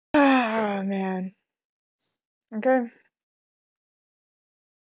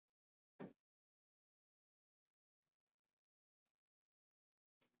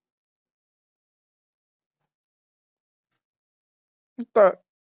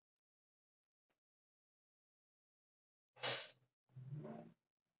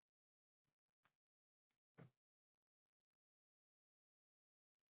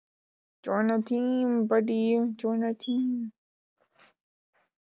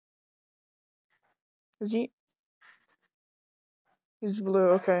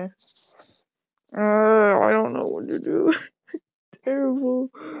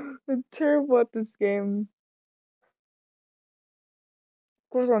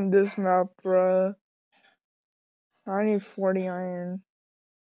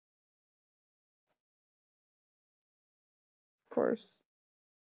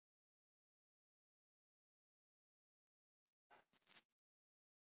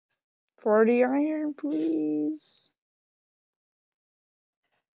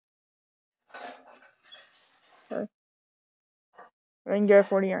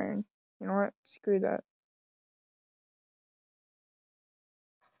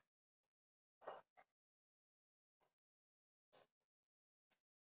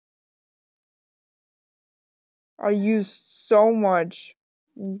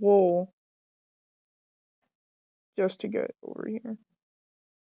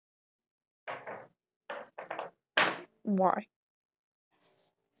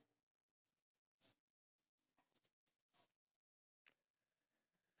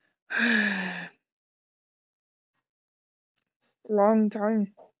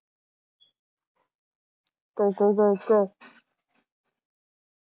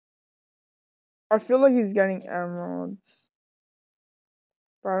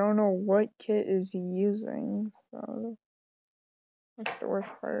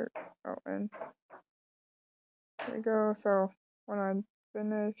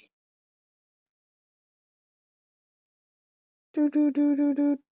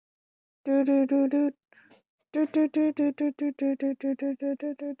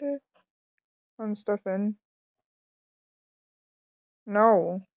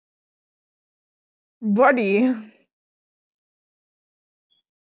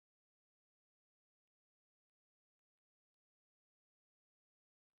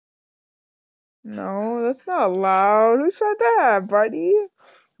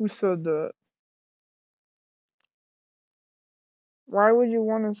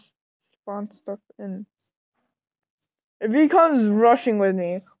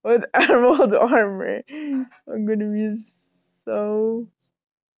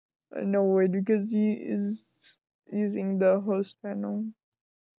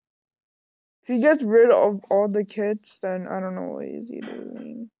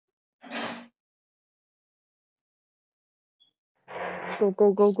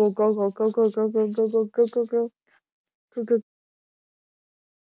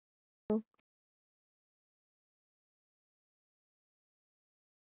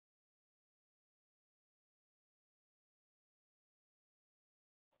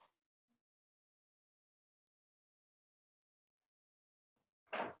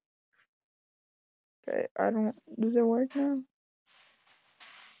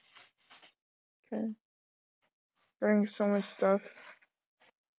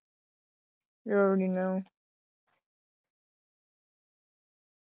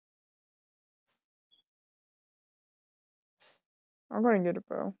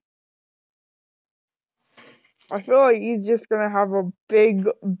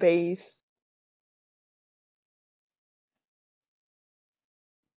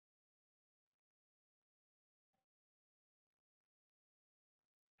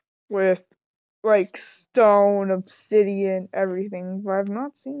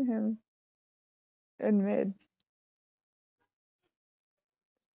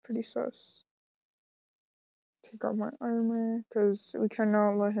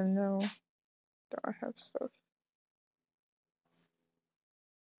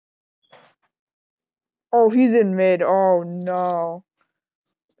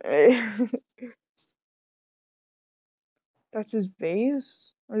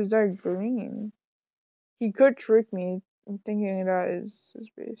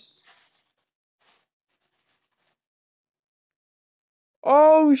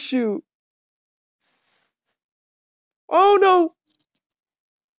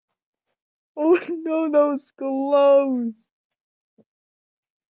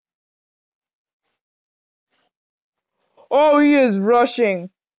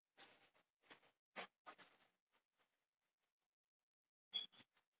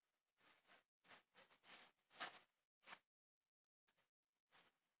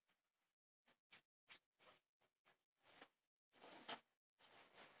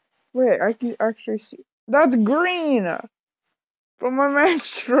Wait, I can actually see. That's green! But my man's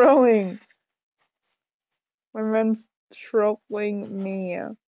trolling. My man's trolling me.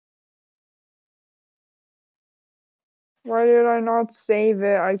 Why did I not save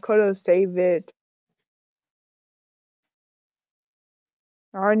it? I could have saved it.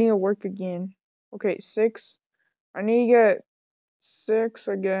 Now I need to work again. Okay, 6. I need to get 6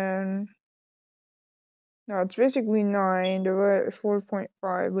 again. No, it's basically 9 divided 4.5,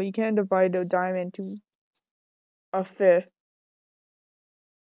 but you can't divide a diamond to a fifth.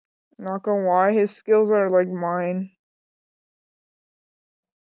 Not gonna lie, his skills are like mine.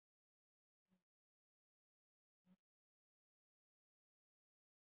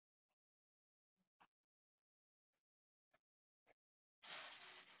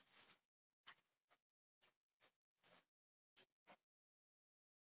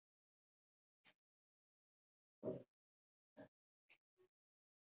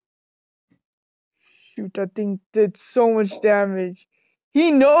 Shoot, that thing did so much damage.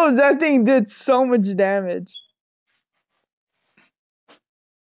 He knows that thing did so much damage.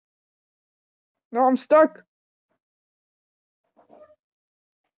 No, I'm stuck.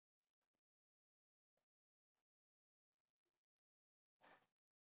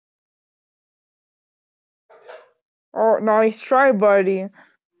 Oh, nice try, buddy.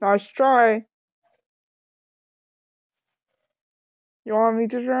 Nice try. You want me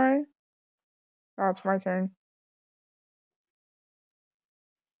to try? Now it's my turn.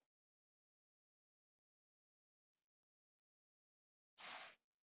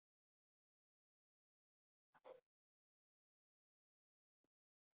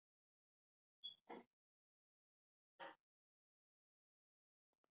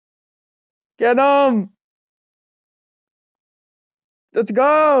 Get him! Let's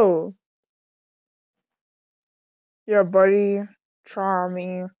go! Yeah, buddy. Try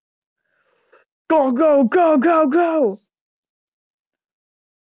me. Go, go, go, go, go!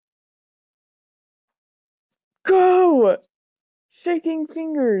 Go! Shaking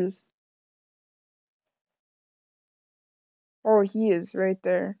fingers. Oh, he is right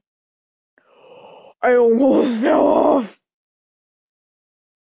there. I almost fell off!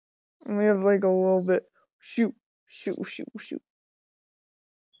 And we have like a little bit. Shoot, shoot, shoot, shoot.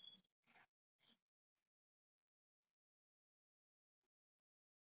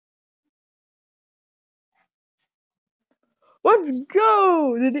 Let's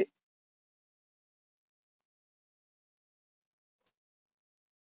go! Did it?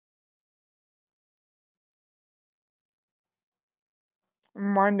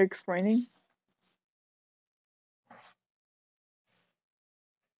 Mind explaining?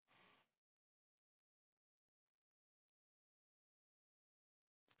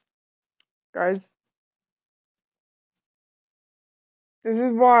 Guys, this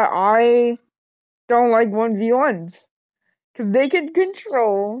is why I don't like 1v1s. Because they can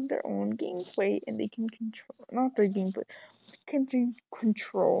control their own gameplay and they can control, not their gameplay, can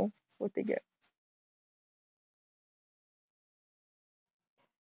control what they get.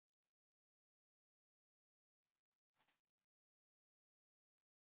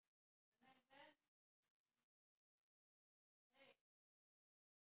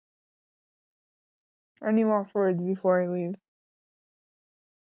 I need more words before I leave.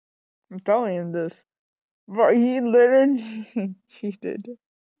 I'm telling him this. But he literally cheated.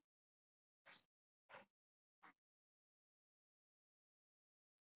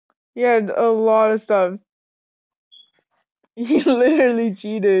 He had a lot of stuff. He literally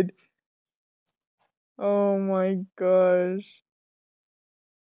cheated. Oh my gosh.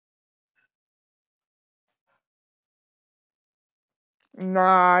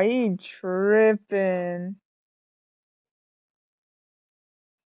 Nah, he tripping.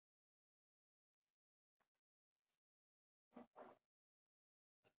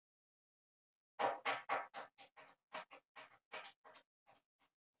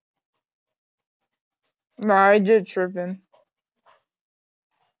 Nah, I just tripping.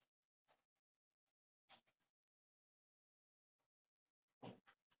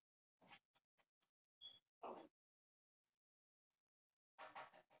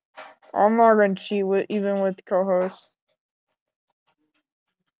 I'm not gonna cheat with even with co-hosts.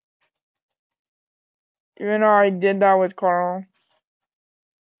 Even though I did that with Carl.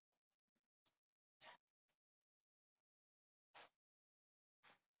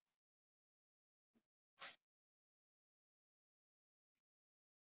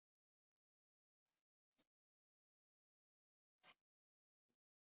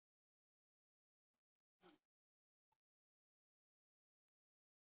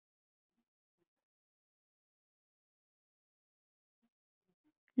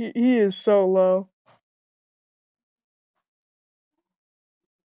 He is so low.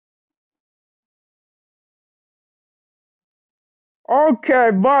 Okay,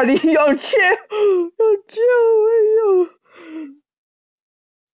 buddy. Yo, chill. Yo, chill. Yo.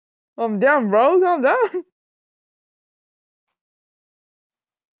 I'm down, bro. Calm down.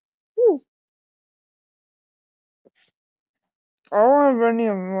 Woo. I don't have any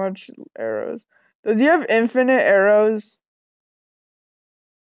much arrows. Does he have infinite arrows?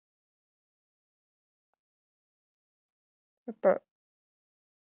 What the?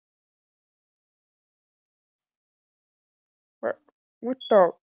 What, what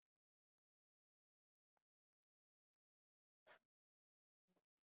the?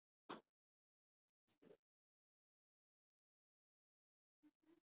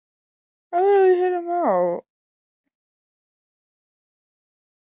 I literally hit him out.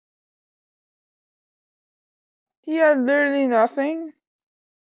 He had literally nothing.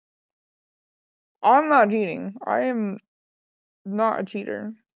 I'm not cheating. I am not a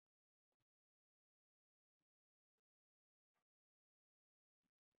cheater.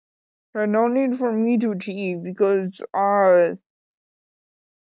 There's no need for me to cheat because I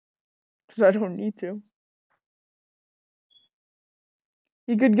don't need to.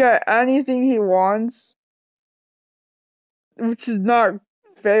 He could get anything he wants, which is not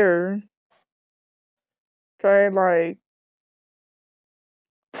fair. Okay, like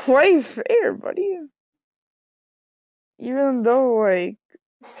play fair, buddy. Even though like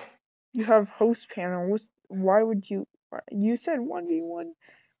you have host panels, why would you? You said 1v1.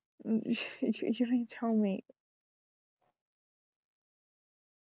 You didn't tell me.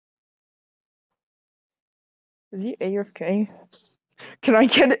 Is he AFK? Can I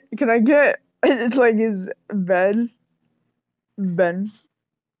get it? Can I get? It's like his bed. Ben.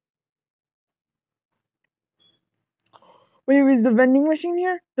 Wait, is the vending machine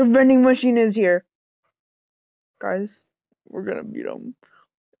here? The vending machine is here. Guys, we're gonna beat him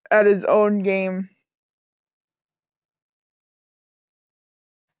at his own game.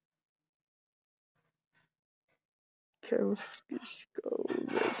 Okay, let's just go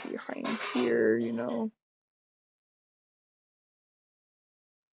right behind here, you know.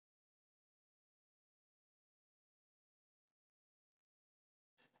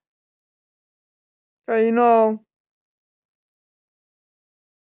 Okay, you know.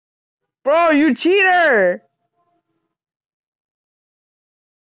 Bro, you cheater!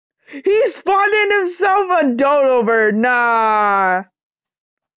 He spawned in himself a dodo bird. Nah.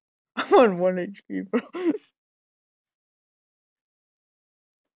 I'm on 1 HP, bro.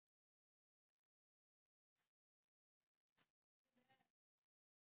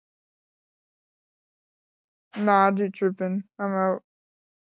 Nah, dude, tripping. I'm out.